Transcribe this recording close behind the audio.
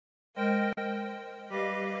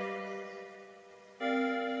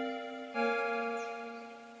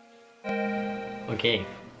Okay,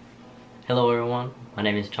 hello everyone, my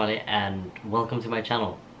name is Charlie and welcome to my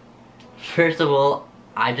channel. First of all,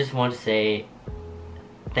 I just want to say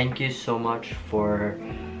thank you so much for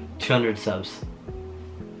 200 subs.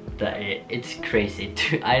 It's crazy.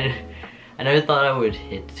 I never thought I would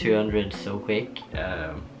hit 200 so quick,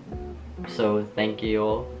 so thank you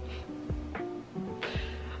all.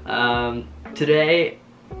 Today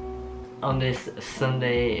on this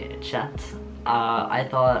Sunday chat, I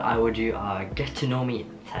thought I would do a get to know me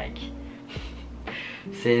tag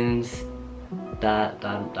since that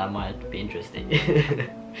might be interesting.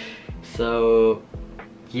 So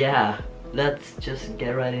yeah, let's just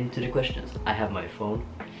get right into the questions. I have my phone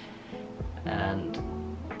and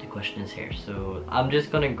the questions here, so I'm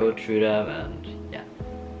just gonna go through them. And yeah,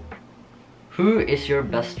 who is your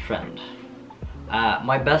best friend?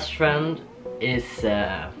 My best friend is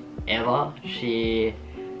Eva. She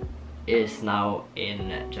is now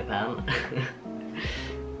in Japan.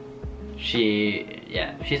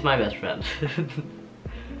 She's my best friend.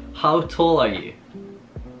 How tall are you?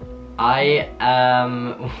 I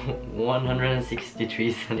am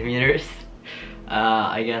 163 centimeters.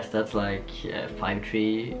 I guess that's like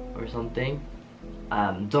 5'3" or something.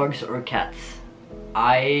 Dogs or cats?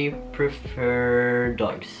 I prefer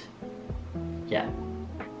dogs. Yeah.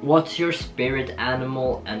 What's your spirit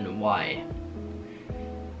animal and why?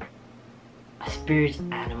 A spirit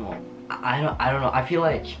animal? I don't know. I feel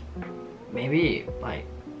like maybe like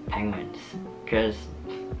penguins, because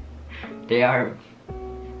they are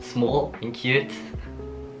small and cute,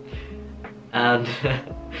 and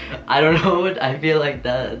I don't know, but I feel like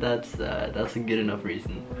that's a good enough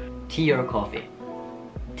reason. Tea or coffee?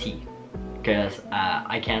 Tea, because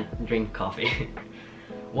I can't drink coffee.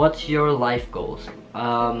 What's your life goals?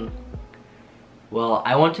 Well,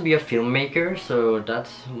 I want to be a filmmaker, so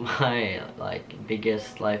that's my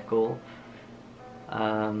biggest life goal.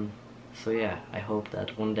 So yeah, I hope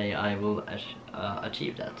that one day I will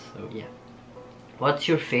achieve that. So yeah. What's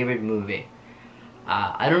your favorite movie?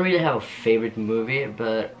 I don't really have a favorite movie,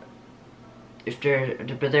 but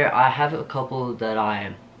I have a couple that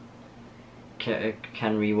I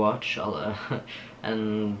can rewatch,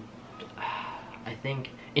 and I think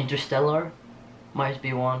Interstellar might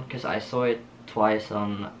be one, because I saw it twice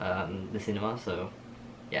on the cinema. So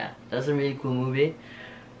yeah, that's a really cool movie.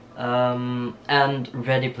 And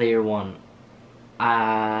Ready Player One.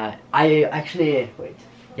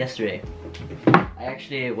 Yesterday I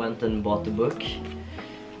actually went and bought the book.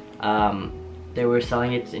 They were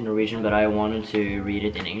selling it in Norwegian, but I wanted to read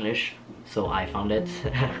it in English, so I found it.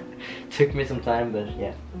 Took me some time, but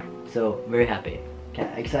yeah, so very happy.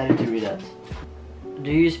 Excited to read that. Do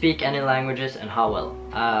you speak any languages and how well?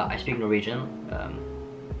 I speak Norwegian.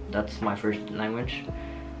 That's my first language.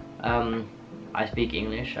 I speak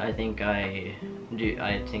English. I think I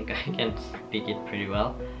can speak it pretty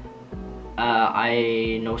well.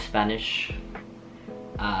 I know Spanish.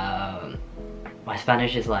 My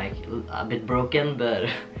Spanish is like a bit broken, but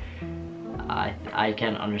I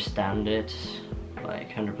can understand it like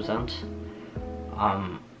 100%.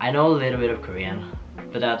 I know a little bit of Korean,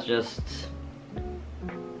 but that's just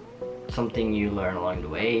something you learn along the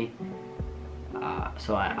way.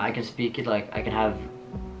 So I can speak it, like I can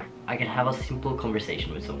have a simple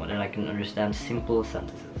conversation with someone and I can understand simple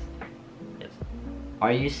sentences. Yes.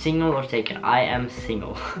 Are you single or taken? I am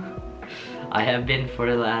single. I have been for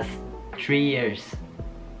the last 3 years.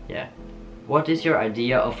 Yeah. What is your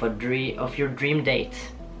idea of your dream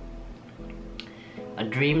date? A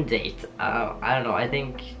dream date? I don't know. I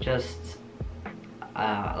think just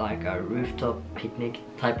like a rooftop picnic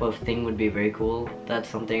type of thing would be very cool. That's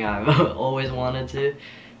something I've always wanted to.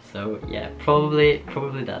 So yeah, probably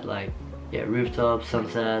that, like, yeah, rooftop,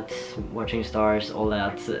 sunsets, watching stars, all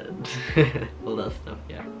that, all that stuff.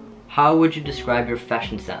 Yeah. How would you describe your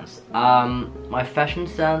fashion sense? My fashion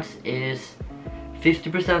sense is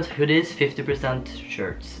 50% hoodies, 50%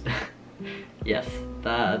 shirts. Yes,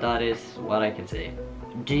 that is what I can say.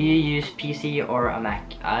 Do you use PC or a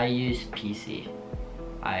Mac? I use PC.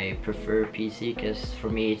 I prefer PC because for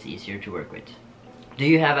me it's easier to work with. Do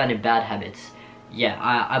you have any bad habits? Yeah,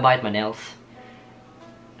 I bite my nails.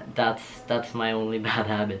 That's my only bad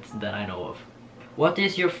habit that I know of. What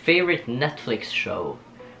is your favorite Netflix show?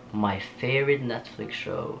 My favorite Netflix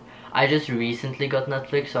show? I just recently got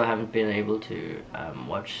Netflix, so I haven't been able to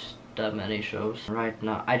watch that many shows. Right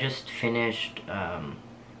now, I just finished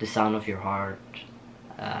The Sound of Your Heart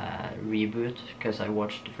reboot, because I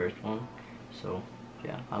watched the first one. So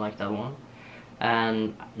yeah, I like that one.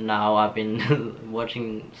 And now I've been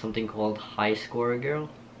watching something called High Score Girl.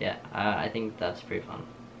 Yeah, I think that's pretty fun.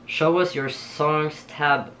 Show us your songs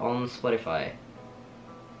tab on Spotify.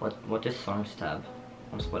 What is songs tab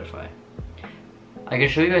on Spotify? I can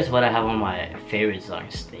show you guys what I have on my favorite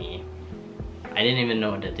songs thingy. I didn't even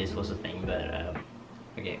know that this was a thing, but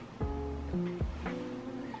okay.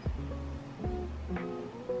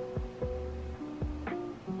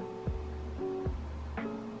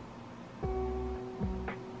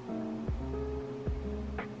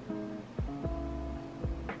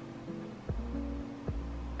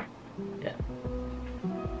 Yeah.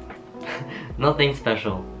 Nothing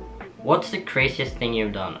special. What's the craziest thing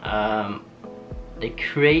you've done? The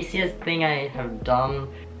craziest thing I have done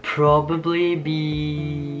probably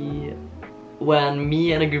be when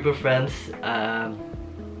me and a group of friends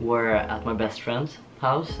were at my best friend's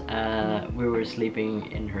house. We were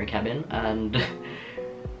sleeping in her cabin and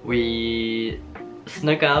we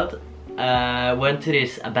snuck out, went to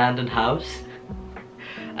this abandoned house,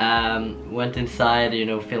 went inside, you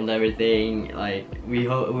know, filmed everything. Like we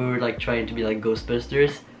were like trying to be like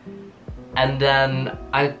Ghostbusters, and then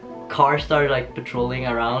a car started like patrolling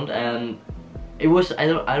around, and it was I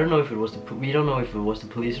don't know if it was we don't know if it was the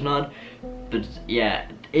police or not, but yeah,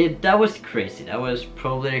 that was crazy. That was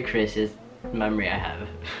probably the craziest memory I have.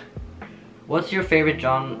 What's your favorite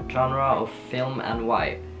genre of film and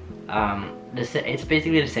why? It's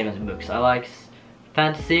basically the same as books. I like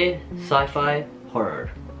fantasy, sci-fi, horror.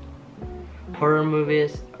 Horror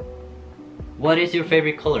movies. What is your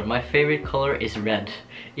favorite color? My favorite color is red.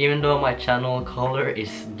 Even though my channel color is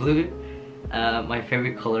blue, my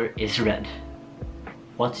favorite color is red.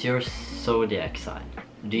 What's your zodiac sign?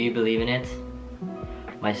 Do you believe in it?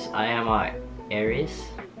 I am a Aries,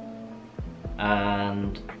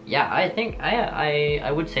 and yeah, I think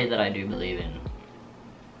I would say that I do believe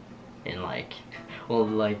in like all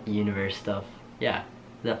the like universe stuff. Yeah,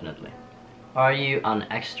 definitely. Are you an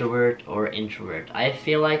extrovert or introvert? I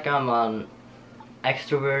feel like I'm an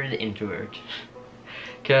extroverted introvert.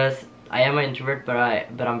 Cause I am an introvert, but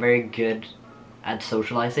I'm very good at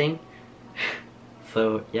socializing.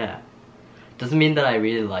 So yeah, doesn't mean that I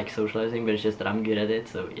really like socializing, but it's just that I'm good at it.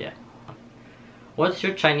 So yeah. What's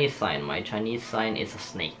your Chinese sign? My Chinese sign is a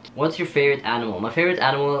snake. What's your favorite animal? My favorite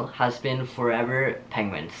animal has been forever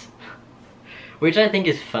penguins, which I think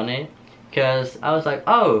is funny, cause I was like,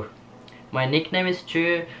 oh, my nickname is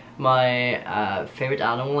Chu. My favorite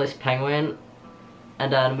animal is penguin,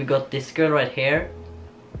 and then we got this girl right here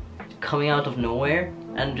coming out of nowhere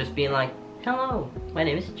and just being like, hello, my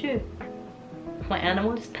name is Chu. My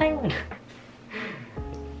animal is penguin.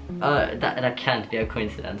 That can't be a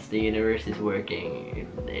coincidence. The universe is working.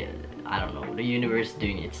 I don't know, the universe is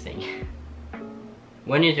doing its thing.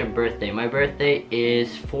 When is your birthday? My birthday is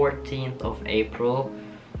 14th of April,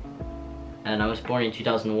 and I was born in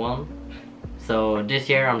 2001. So this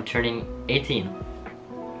year I'm turning 18.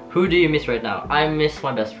 Who do you miss right now? I miss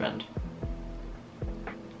my best friend.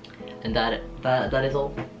 And that is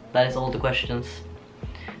all. That is all the questions.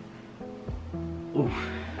 Oof.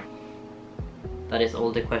 That is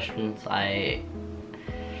all the questions I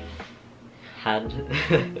had.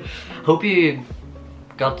 Hope you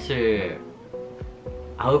got to.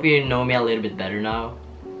 I hope you know me a little bit better now.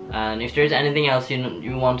 And if there's anything else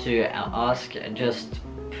you want to ask, just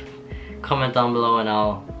comment down below and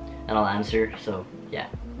I'll answer. So yeah.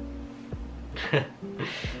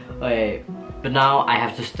 Okay, but now I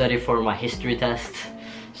have to study for my history test.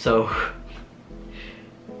 So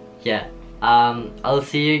yeah, I'll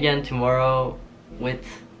see you again tomorrow with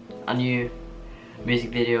a new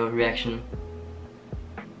music video reaction.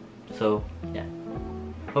 So yeah,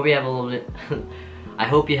 hope you have a lovely I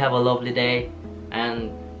hope you have a lovely day,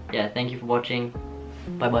 and yeah, thank you for watching.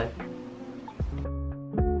 Bye bye.